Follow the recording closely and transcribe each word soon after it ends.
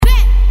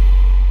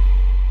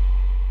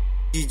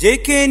DJ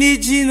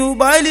Kennedy no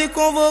baile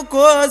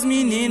convocou as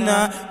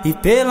meninas e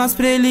pelas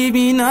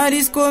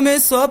preliminares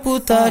começou a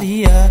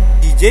putaria.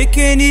 DJ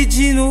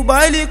Kennedy no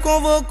baile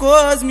convocou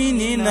as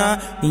meninas,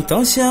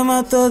 então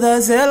chama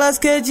todas elas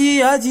que é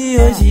dia de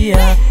hoje.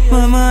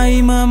 Mama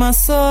e mama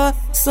só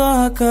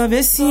a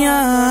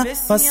cabecinha,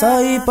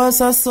 passa e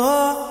passa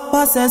só,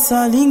 passa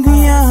essa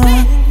linguinha.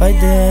 Vai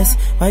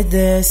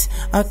desce,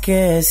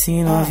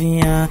 aquece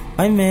novinha,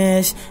 vai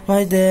mexe,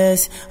 vai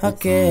desce,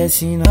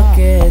 aquece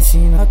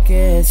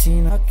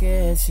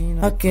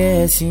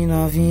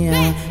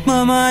novinha.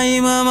 Mama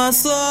e mama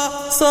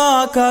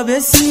só a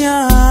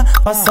cabecinha,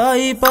 passa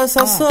e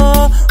passa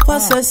só,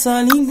 passa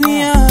essa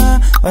linguinha.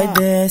 Vai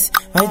desce,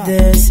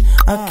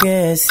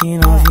 aquece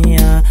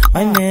novinha,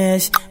 vai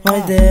mexe,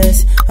 vai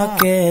desce,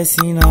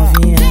 aquece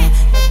novinha.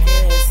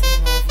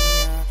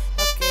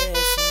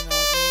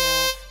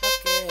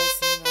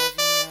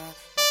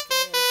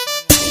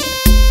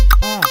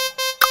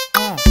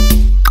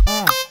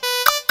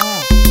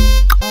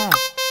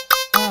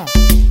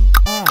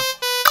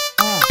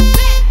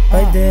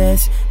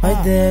 Vai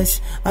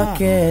desce,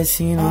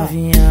 aquece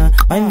novinha,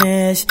 vai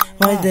mexe,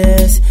 vai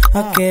desce,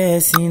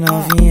 aquece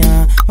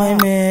novinha, vai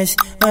mexe,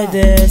 vai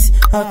desce,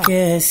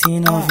 aquece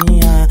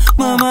novinha.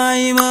 Mama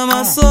e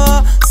mama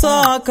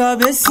só a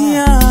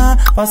cabecinha,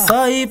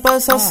 passa e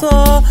passa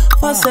só,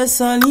 passa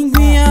essa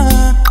linguinha.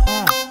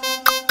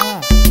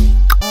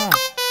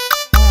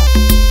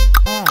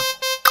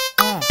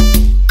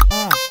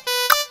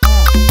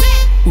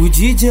 O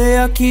DJ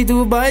aqui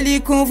do baile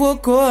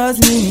convocou as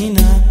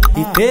meninas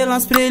e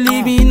pelas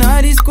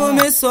preliminares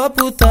começou a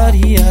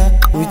putaria.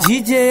 O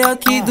DJ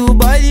aqui do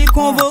baile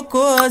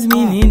convocou as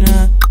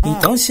meninas,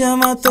 então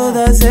chama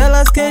todas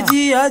elas que é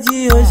dia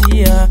de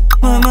hoje.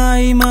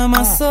 Mama e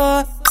mama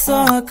só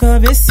a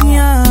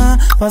cabecinha,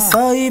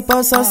 passa e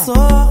passa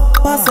só,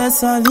 passa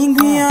essa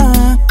linguinha.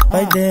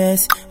 Vai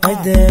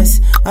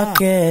desce,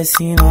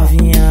 aquece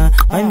novinha,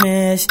 vai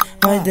mexe,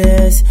 vai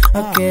desce,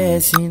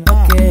 aquece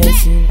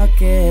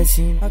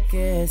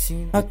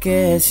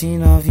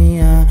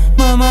novinha.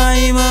 Mama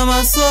e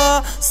mama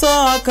só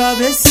a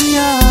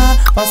cabecinha,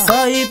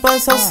 passa e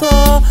passa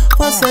só,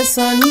 passa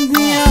essa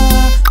linguinha.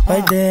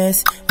 Vai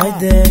desce,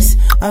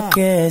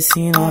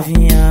 aquece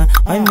novinha,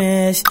 vai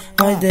mexe,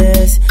 vai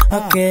desce,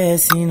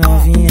 aquece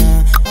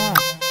novinha.